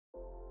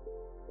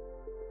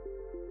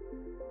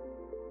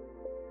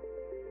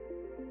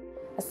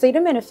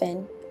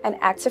Acetaminophen, an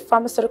active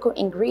pharmaceutical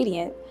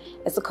ingredient,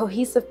 is a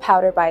cohesive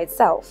powder by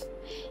itself,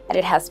 and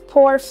it has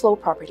poor flow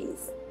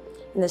properties.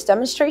 In this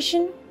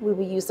demonstration, we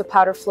will use the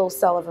powder flow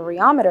cell of a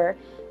rheometer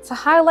to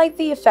highlight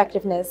the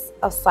effectiveness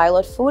of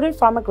SYLOID food and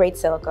pharma-grade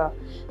silica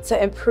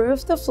to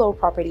improve the flow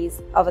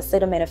properties of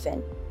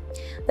acetaminophen.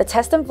 The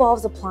test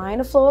involves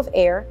applying a flow of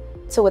air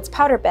to its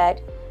powder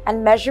bed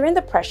and measuring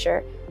the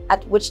pressure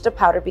at which the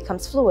powder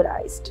becomes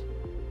fluidized.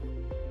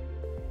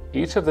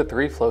 Each of the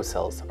 3 flow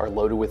cells are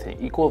loaded with an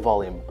equal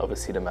volume of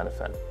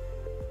acetaminophen.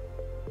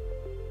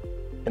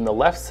 In the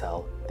left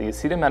cell, the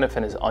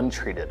acetaminophen is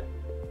untreated.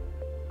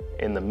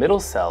 In the middle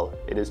cell,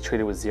 it is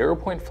treated with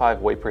 0.5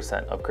 weight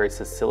percent of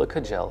Grace's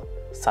silica gel,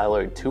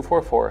 SYLOID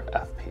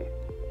 244-FP.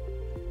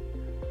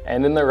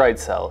 And in the right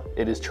cell,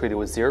 it is treated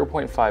with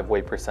 0.5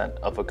 weight percent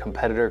of a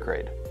competitor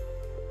grade.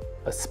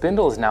 A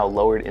spindle is now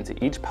lowered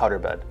into each powder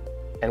bed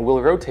and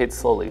will rotate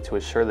slowly to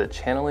assure that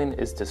channeling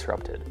is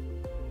disrupted.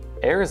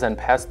 Air is then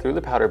passed through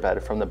the powder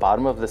bed from the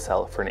bottom of the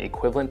cell for an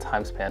equivalent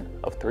time span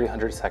of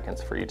 300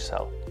 seconds for each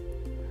cell.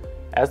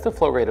 As the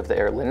flow rate of the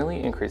air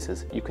linearly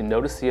increases, you can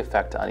notice the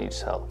effect on each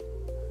cell.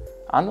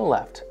 On the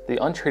left,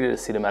 the untreated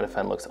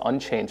acetaminophen looks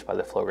unchanged by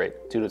the flow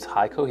rate due to its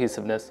high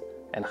cohesiveness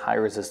and high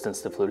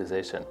resistance to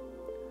fluidization.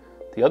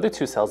 The other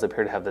 2 cells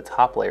appear to have the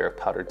top layer of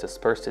powder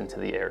dispersed into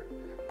the air,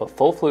 but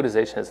full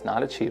fluidization is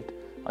not achieved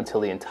until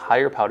the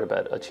entire powder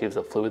bed achieves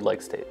a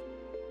fluid-like state.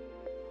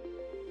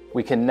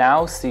 We can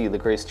now see the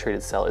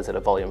Grace-treated cell is at a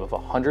volume of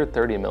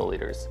 130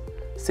 milliliters,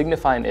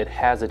 signifying it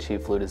has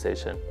achieved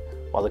fluidization,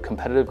 while the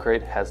competitive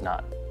grade has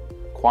not.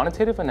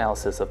 Quantitative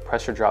analysis of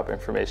pressure drop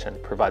information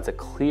provides a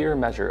clear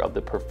measure of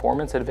the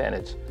performance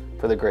advantage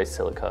for the Grace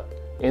silica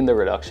in the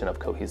reduction of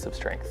cohesive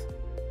strength.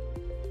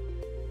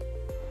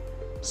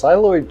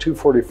 SYLOID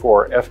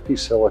 244-FP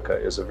silica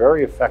is a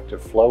very effective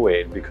flow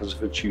aid because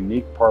of its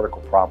unique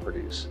particle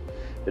properties.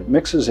 It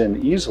mixes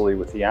in easily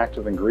with the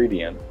active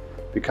ingredient,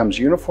 becomes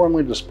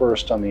uniformly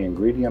dispersed on the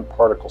ingredient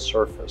particle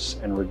surface,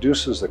 and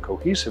reduces the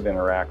cohesive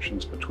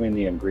interactions between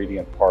the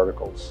ingredient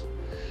particles.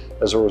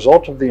 As a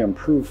result of the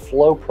improved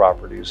flow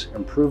properties,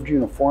 improved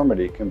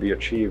uniformity can be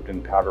achieved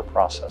in powder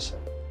processing.